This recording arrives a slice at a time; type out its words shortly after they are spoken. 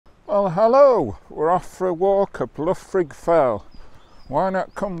Well, hello, we're off for a walk up Loughrigg Fell. Why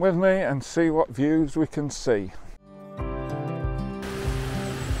not come with me and see what views we can see? You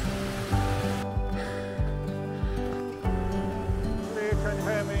can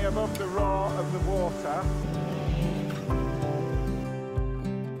hear me above the roar of the water.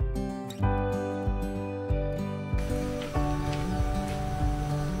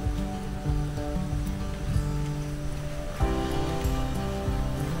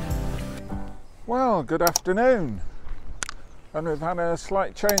 Well, good afternoon, and we've had a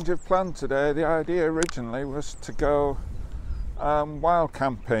slight change of plan today. The idea originally was to go wild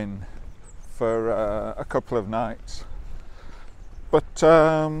camping for a couple of nights, but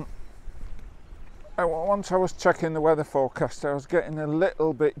once I was checking the weather forecast, I was getting a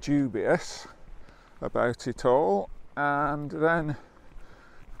little bit dubious about it all, and then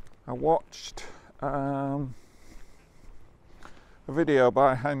I watched a video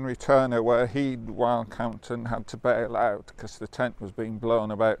by Henry Turner where he'd wild camped and had to bail out because the tent was being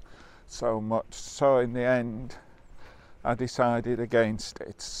blown about so much. So in the end I decided against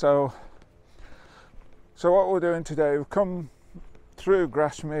it. So what we're doing today, we've come through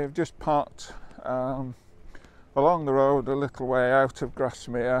Grasmere, we've just parked along the road a little way out of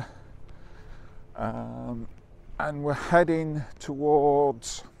Grasmere, and we're heading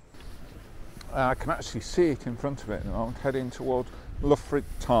towards, I can actually see it in front of it at the moment, heading towards Loughrigg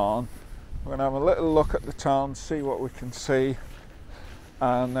Tarn. We're going to have a little look at the tarn, see what we can see,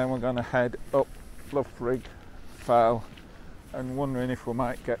 and then we're going to head up Loughrigg Fell and wondering if we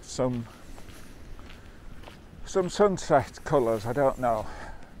might get some sunset colours. I don't know.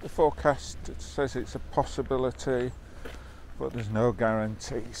 The forecast says it's a possibility, but there's no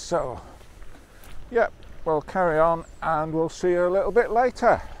guarantee. So, yep, we'll carry on and we'll see you a little bit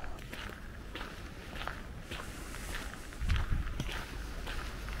later.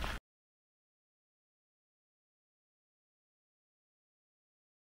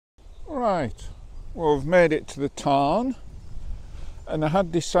 Right, well, we've made it to the tarn, and I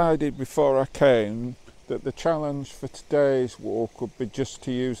had decided before I came that the challenge for today's walk would be just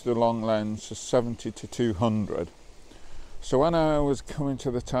to use the long lens of 70 to 200. So when I was coming to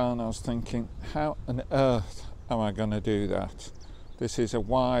the tarn, I was thinking, how on earth am I going to do that? This is a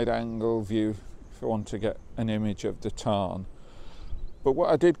wide angle view if I want to get an image of the tarn. But what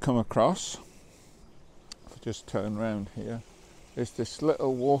I did come across, if I just turn around here, is this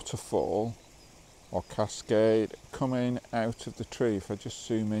little waterfall or cascade coming out of the tree. If I just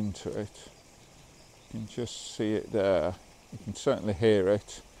zoom into it, you can just see it there. You can certainly hear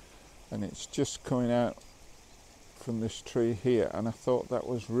it, and it's just coming out from this tree here, and I thought that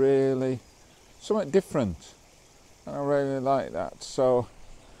was really something different, and I really like that. So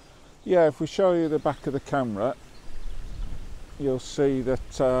yeah, if we show you the back of the camera, you'll see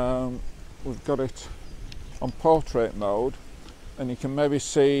that we've got it on portrait mode, and you can maybe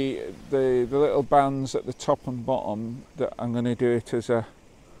see the little bands at the top and bottom, that I'm going to do it as a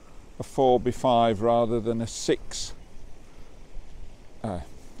 4x5 rather than a 6. Get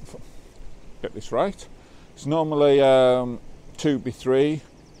this right. It's normally 2x3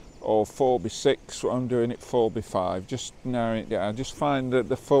 or 4x6, so I'm doing it 4x5, just narrowing it down. I just find that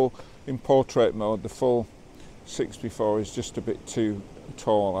the full, in portrait mode, the full 6x4 is just a bit too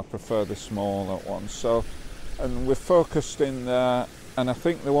tall. I prefer the smaller one. So, and we're focused in there, and I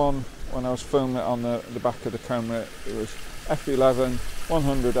think the one when I was filming it on the back of the camera, it was f11,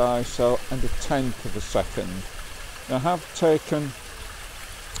 100 ISO and a tenth of a second. Now I have taken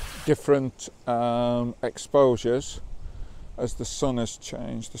different exposures as the sun has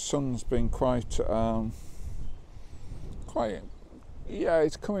changed. The sun's been quite yeah,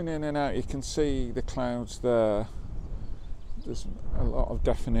 it's coming in and out. You can see the clouds there. There's a lot of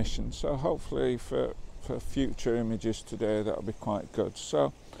definition, so hopefully for future images today that'll be quite good.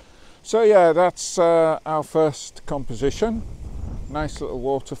 So yeah, that's our first composition. Nice little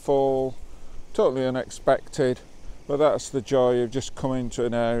waterfall, totally unexpected, but that's the joy of just coming to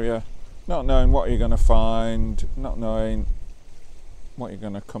an area, not knowing what you're going to find, not knowing what you're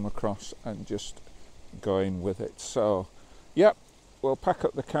going to come across, and just going with it. So yep, we'll pack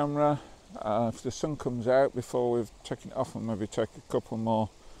up the camera. If the sun comes out before we've taken it off, and maybe take a couple more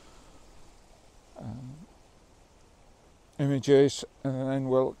images, and then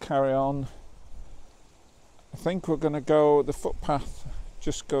we'll carry on. I think we're going to go, the footpath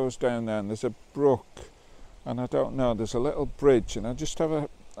just goes down there, and there's a brook, and I don't know, there's a little bridge, and I just have a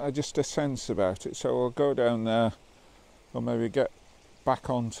sense about it. So we'll go down there, or maybe get back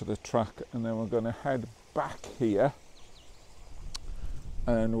onto the track, and then we're going to head back here,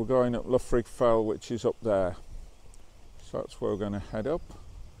 and we're going up Loughrigg Fell, which is up there. So that's where we're going to head up.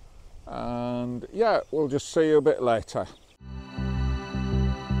 and yeah, we'll just see you a bit later.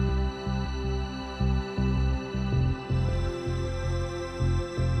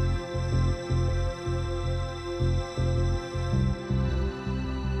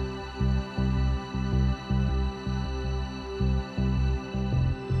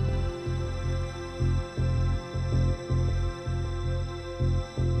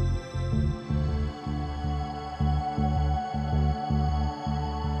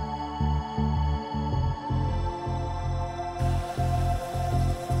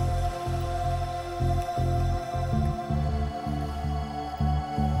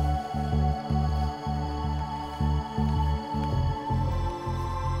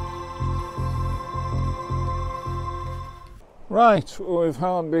 Right, we've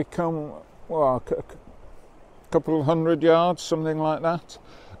hardly come, well, a couple of 100 yards, something like that,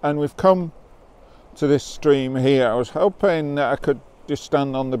 and we've come to this stream here. I was hoping that I could just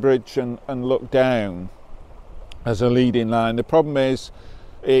stand on the bridge and look down as a leading line. The problem is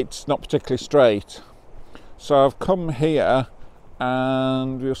it's not particularly straight, so I've come here,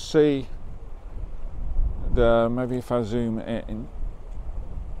 and you'll see maybe if I zoom in,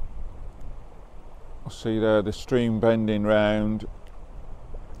 I'll see there the stream bending round,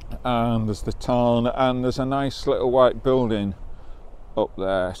 and there's the Tarn, and there's a nice little white building up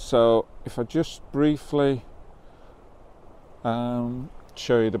there. So if I just briefly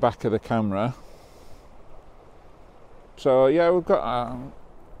show you the back of the camera. So yeah, we've got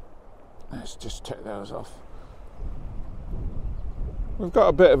let's just take those off. We've got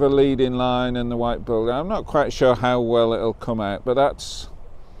a bit of a leading line in the white building. I'm not quite sure how well it'll come out, but that's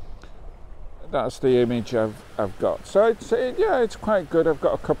the image I've got. So it's quite good. I've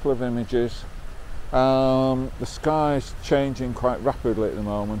got a couple of images. The sky's changing quite rapidly at the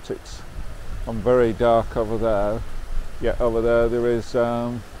moment. It's gone very dark over there. Yeah, over there is,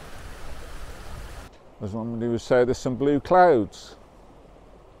 as somebody would say, there's some blue clouds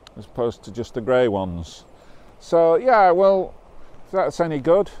as opposed to just the grey ones. So yeah, well, if that's any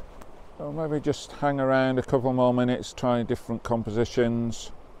good, I'll maybe just hang around a couple more minutes, try different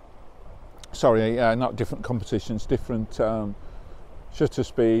compositions. Sorry, not different competitions, different shutter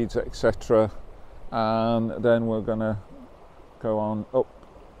speeds, etc. And then we're going to go on up,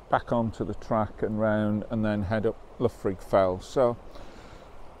 back onto the track and round, and then head up Loughrigg Fell. So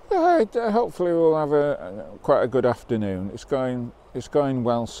yeah, hopefully we'll have quite a good afternoon. It's going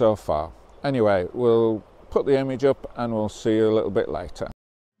well so far. Anyway, we'll put the image up and we'll see you a little bit later.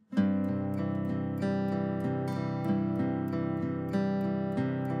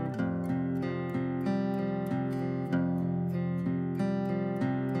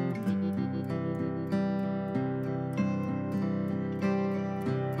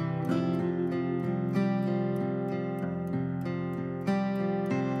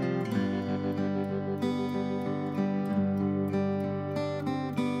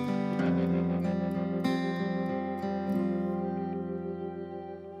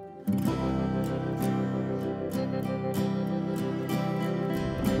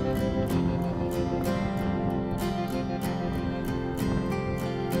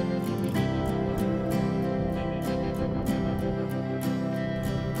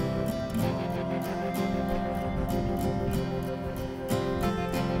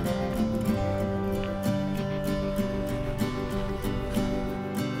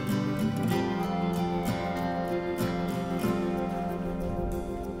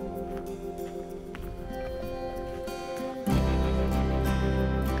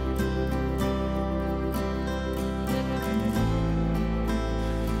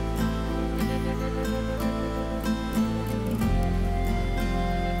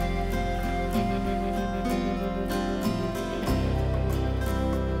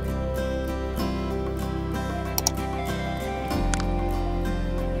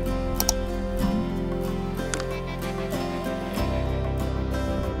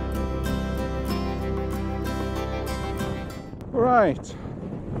 Right,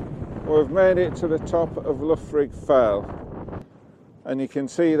 we've made it to the top of Loughrigg Fell, and you can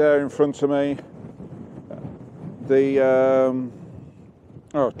see there in front of me the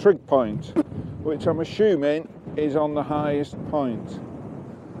trig point, which I'm assuming is on the highest point.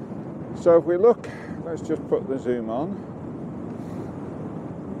 So if we look, let's just put the zoom on.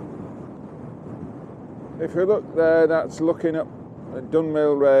 If you look there, that's looking up at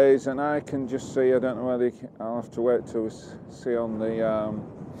Dunmill Raise, and I can just see, I don't know whether I'll have to wait to see on the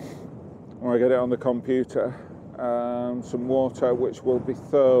when I get it on the computer, some water which will be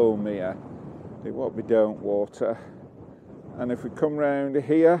Thomere. It won't be Don't water. And if we come round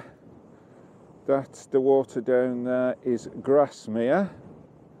here, that's the water down there is Grassmere,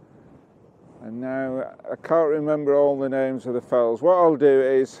 And now I can't remember all the names of the fells. What I'll do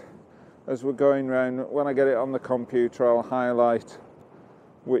is, as we're going round, when I get it on the computer, I'll highlight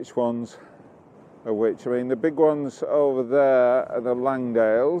which ones are which. I mean, the big ones over there are the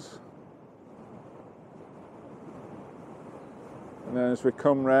Langdales. And then as we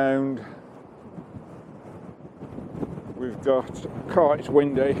come round, we've got, oh, it's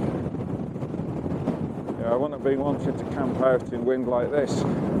windy. Yeah, I wouldn't have been wanting to camp out in wind like this.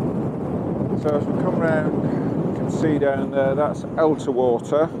 So as we come round, you can see down there, that's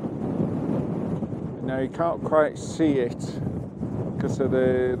Elterwater. Now you can't quite see it because of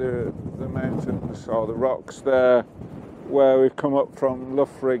the mountains or the rocks there where we've come up from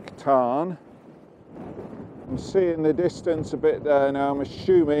Loughrigg Tarn. I'm seeing the distance a bit there now. I'm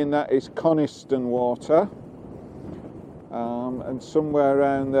assuming that is Coniston water. And somewhere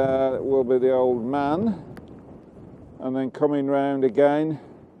around there will be the Old Man. And then coming round again,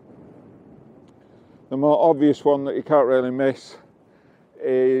 the more obvious one that you can't really miss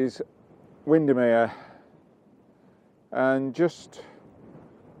is Windermere. And just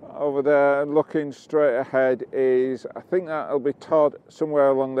over there, looking straight ahead, is, I think that'll be Todd, somewhere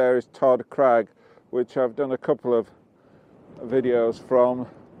along there is Todd Crag, which I've done a couple of videos from.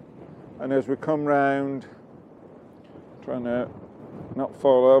 And as we come round, trying to not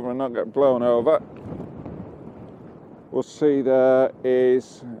fall over and not get blown over, we'll see there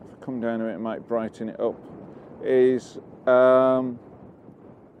is, if I come down a bit, it might brighten it up, is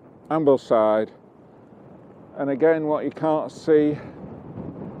Ambleside. And again, what you can't see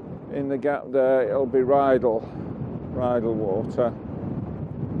in the gap there, it'll be Rydal water.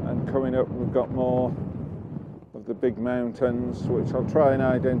 And coming up, we've got more of the big mountains, which I'll try and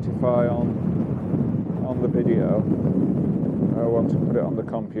identify on the video. I want to put it on the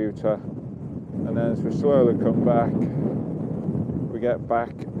computer. And then as we slowly come back, we get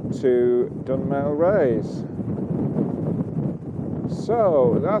back to Dunmail Raise.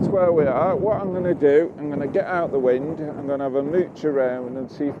 So that's where we are. What I'm going to do, I'm going to get out the wind, I'm going to have a mooch around and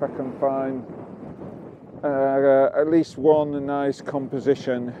see if I can find at least one nice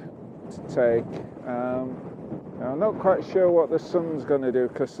composition to take. I'm not quite sure what the sun's going to do,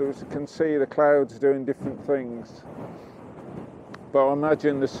 because as you can see, the clouds doing different things. But I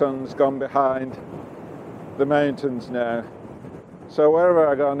imagine the sun's gone behind the mountains now. So wherever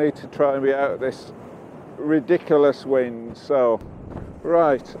I go, I need to try and be out of this ridiculous wind. So,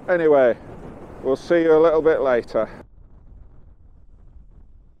 right, anyway, we'll see you a little bit later.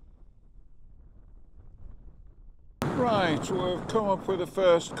 Right, we've come up with the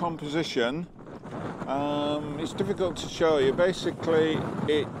first composition. It's difficult to show you. Basically,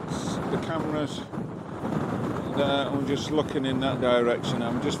 it's the camera's there. I'm just looking in that direction.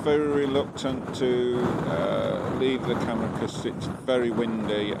 I'm just very reluctant to leave the camera because it's very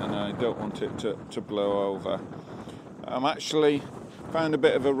windy and I don't want it to blow over. I'm actually found a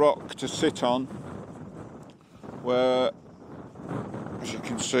bit of a rock to sit on where, as you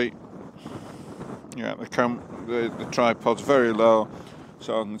can see, yeah, the tripod's very low,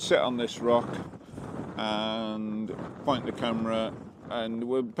 so I can sit on this rock and point the camera, and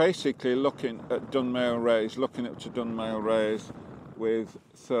we're basically looking at Dunmail Raise, looking up to Dunmail Raise with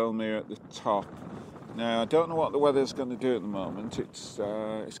Thirlmere at the top. Now I don't know what the weather's going to do at the moment. It's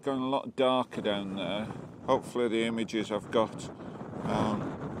going a lot darker down there. Hopefully the images I've got are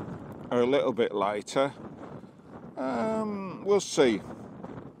a little bit lighter. We'll see.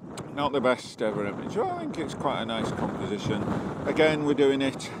 Not the best ever image. I think it's quite a nice composition. Again, we're doing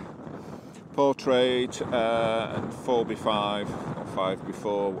it portrait and 4x5 or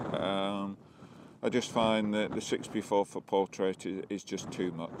 5x4. I just find that the 6x4 for portrait is just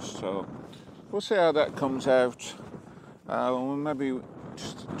too much. So we'll see how that comes out. We'll maybe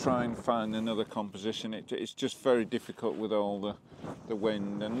just try and find another composition. It's just very difficult with all the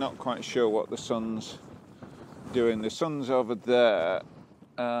wind, and not quite sure what the sun's doing. The sun's over there.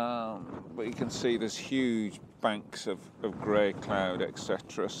 But you can see there's huge banks of grey cloud,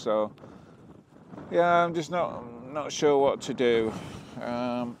 etc. So yeah, I'm just not sure what to do.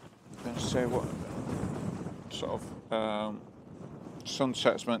 Let's say what sort of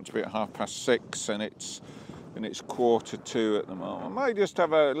sunset's meant to be at 6:30, and it's 1:45 at the moment. I might just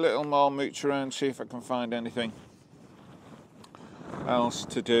have a little more mooch around, see if I can find anything else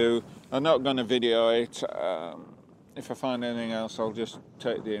to do. I'm not going to video it. If I find anything else, I'll just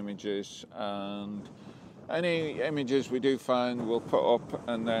take the images, and any images we do find we'll put up,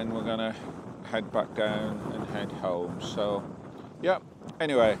 and then we're going to head back down and head home. So yeah,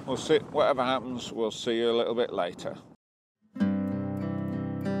 anyway, we'll see. Whatever happens, we'll see you a little bit later.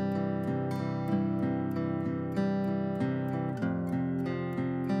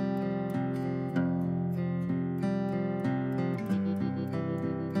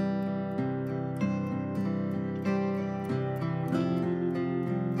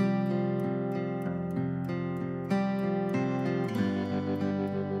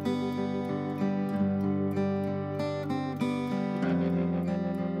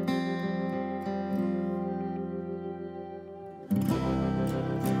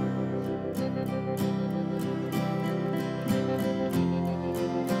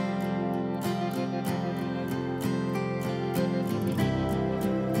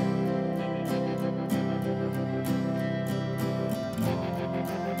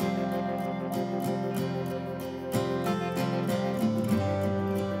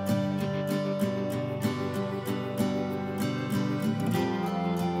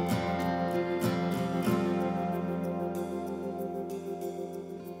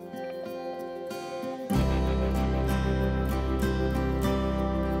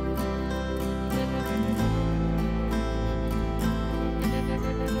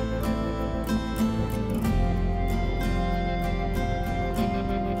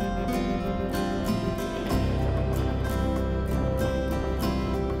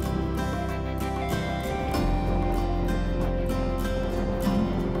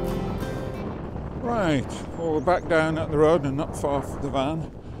 Right, well, we're back down at the road and not far from the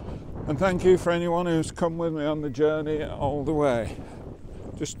van. And thank you for anyone who's come with me on the journey all the way.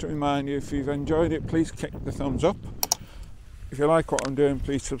 Just to remind you, if you've enjoyed it, please kick the thumbs up. If you like what I'm doing,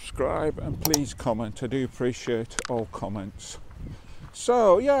 please subscribe and please comment. I do appreciate all comments.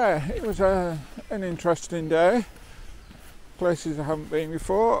 So yeah, it was an interesting day. Places I haven't been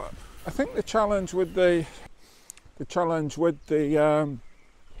before. I think the challenge with the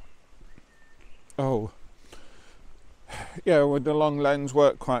with the long lens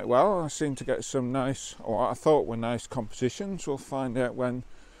worked quite well. I seem to get some nice, or I thought were nice compositions. We'll find out when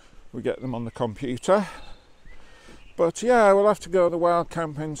we get them on the computer. But yeah, we'll have to go the wild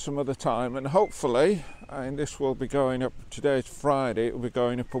camping some other time, and hopefully, and this will be going up, today's Friday, it will be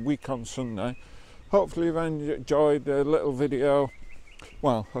going up a week on Sunday. Hopefully you've enjoyed the little video.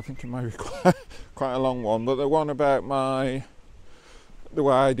 Well, I think it might be quite a long one, but the one about the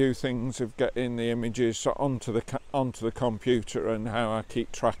way I do things of getting the images onto the computer and how I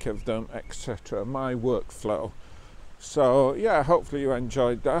keep track of them, etc. My workflow. So yeah, hopefully you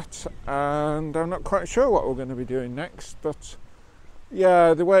enjoyed that, and I'm not quite sure what we're going to be doing next, but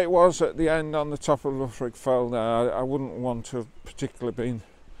yeah, the way it was at the end on the top of Loughrigg Fell there, I wouldn't want to have particularly been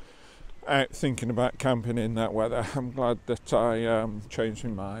out thinking about camping in that weather. I'm glad that I changed my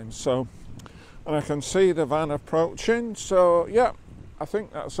mind. So, and I can see the van approaching, so yeah, I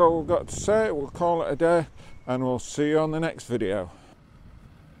think that's all we've got to say. We'll call it a day and we'll see you on the next video.